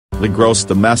The gross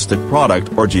domestic product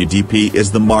or GDP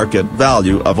is the market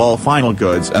value of all final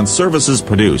goods and services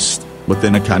produced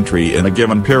within a country in a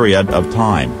given period of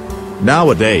time.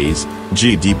 Nowadays,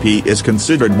 GDP is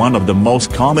considered one of the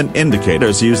most common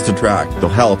indicators used to track the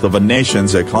health of a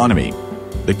nation's economy.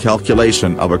 The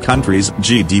calculation of a country's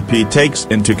GDP takes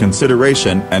into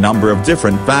consideration a number of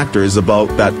different factors about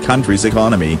that country's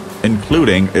economy,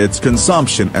 including its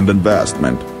consumption and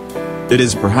investment. It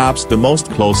is perhaps the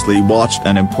most closely watched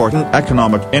and important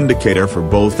economic indicator for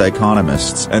both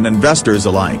economists and investors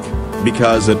alike,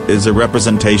 because it is a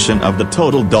representation of the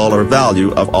total dollar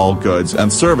value of all goods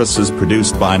and services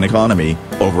produced by an economy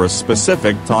over a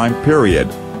specific time period.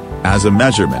 As a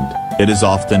measurement, it is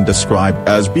often described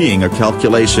as being a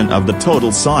calculation of the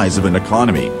total size of an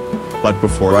economy. But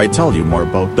before I tell you more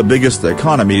about the biggest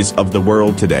economies of the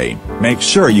world today, make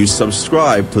sure you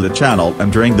subscribe to the channel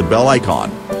and ring the bell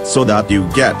icon, so that you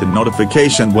get the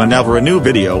notification whenever a new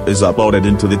video is uploaded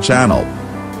into the channel.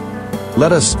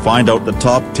 Let us find out the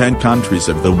top 10 countries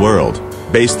of the world,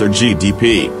 based their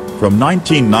GDP, from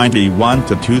 1991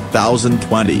 to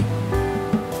 2020.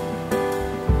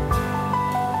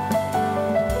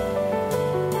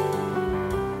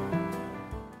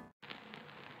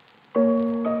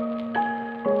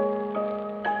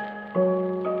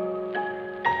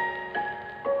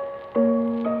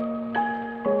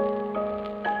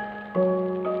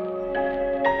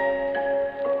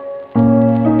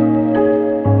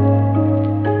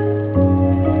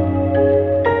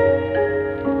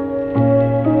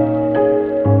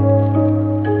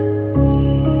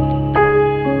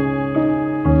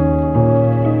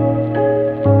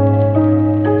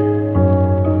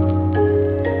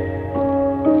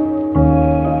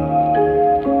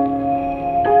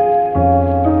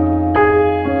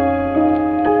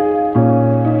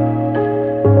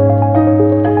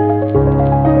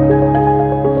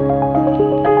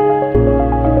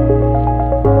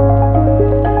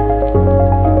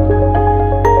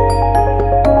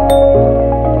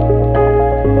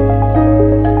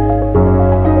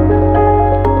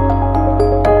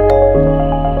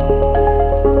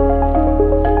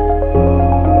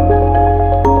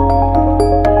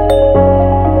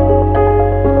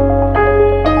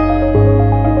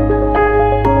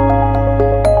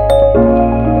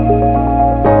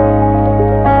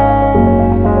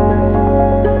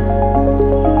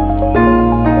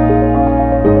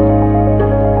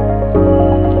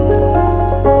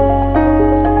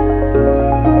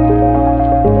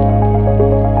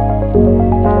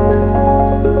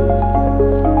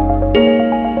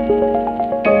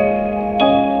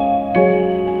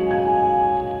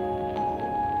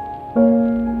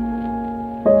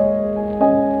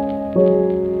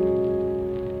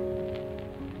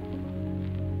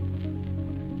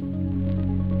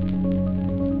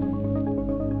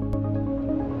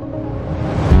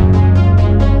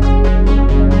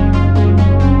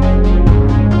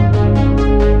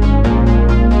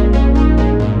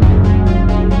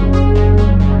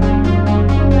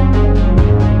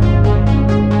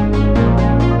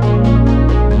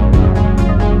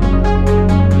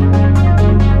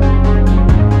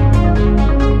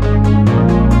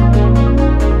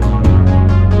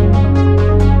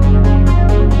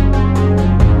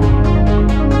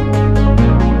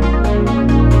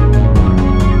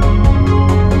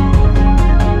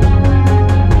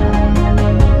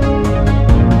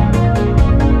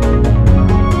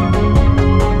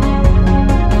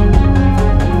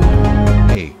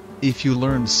 If you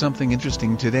learned something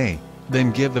interesting today,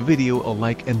 then give the video a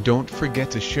like and don't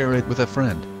forget to share it with a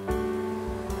friend.